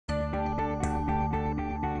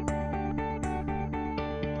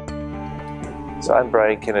So I'm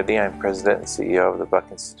Brian Kennedy. I'm President and CEO of the Buck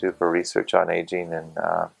Institute for Research on Aging in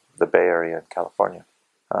the Bay Area in California.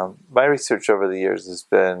 My research over the years has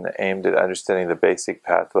been aimed at understanding the basic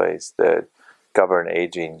pathways that govern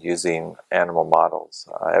aging using animal models,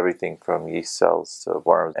 everything from yeast cells to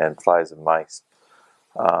worms and flies and mice.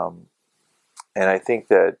 And I think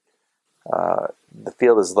that the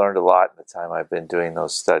field has learned a lot in the time I've been doing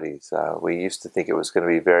those studies. We used to think it was going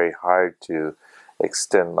to be very hard to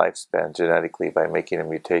extend lifespan genetically by making a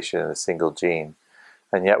mutation in a single gene.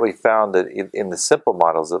 And yet we found that in the simple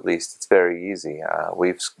models, at least, it's very easy.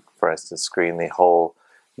 We've, for instance, screened the whole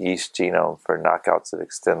yeast genome for knockouts that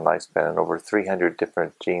extend lifespan, and over 300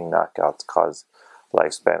 different gene knockouts cause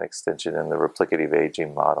lifespan extension in the replicative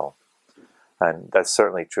aging model. And that's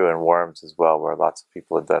certainly true in worms as well, where lots of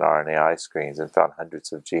people have done RNAi screens and found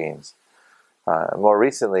hundreds of genes. More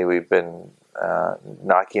recently, we've been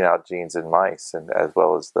knocking out genes in mice, and as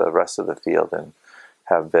well as the rest of the field, and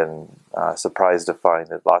have been surprised to find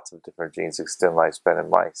that lots of different genes extend lifespan in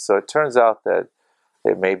mice. So it turns out that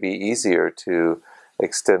it may be easier to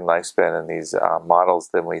extend lifespan in these models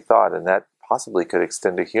than we thought, and that possibly could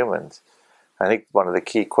extend to humans. I think one of the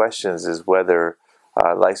key questions is whether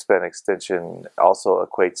lifespan extension also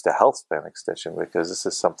equates to health span extension, because this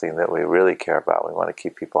is something that we really care about. We want to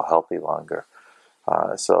keep people healthy longer.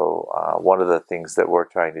 So one of the things that we're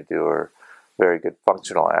trying to do are very good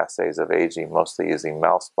functional assays of aging, mostly using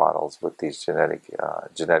mouse models with these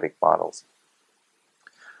genetic models.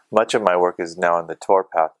 Much of my work is now in the TOR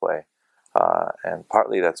pathway, and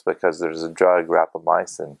partly that's because there's a drug,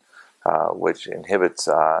 rapamycin, which inhibits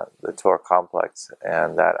the TOR complex,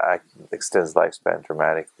 and that extends lifespan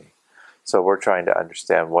dramatically. So we're trying to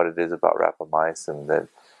understand what it is about rapamycin that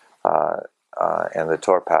and the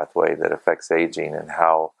TOR pathway that affects aging, and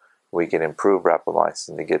how we can improve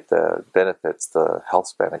rapamycin to get the benefits, the health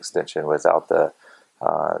span extension, without the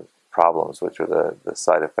problems, which are the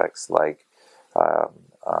side effects like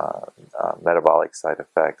metabolic side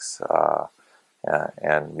effects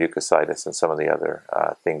and mucositis and some of the other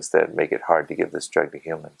things that make it hard to give this drug to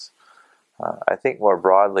humans. I think more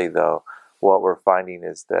broadly, though, what we're finding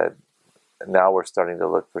is that now we're starting to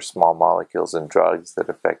look for small molecules and drugs that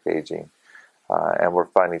affect aging. And we're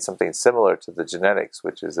finding something similar to the genetics,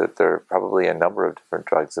 which is that there are probably a number of different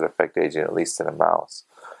drugs that affect aging, at least in a mouse.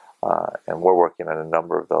 And we're working on a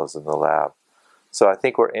number of those in the lab. So I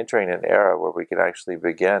think we're entering an era where we can actually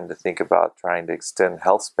begin to think about trying to extend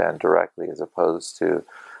health span directly, as opposed to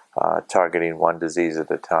targeting one disease at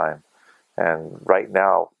a time. And right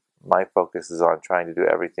now, my focus is on trying to do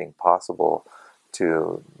everything possible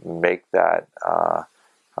to make that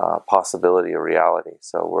possibility a reality.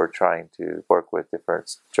 So we're trying to work with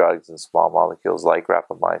different drugs and small molecules like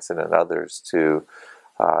rapamycin and others to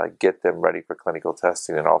get them ready for clinical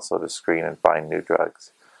testing, and also to screen and find new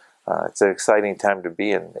drugs. It's an exciting time to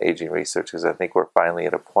be in aging research, because I think we're finally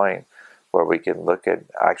at a point where we can look at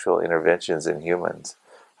actual interventions in humans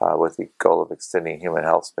with the goal of extending human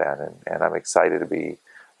health span, and I'm excited to be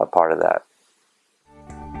a part of that.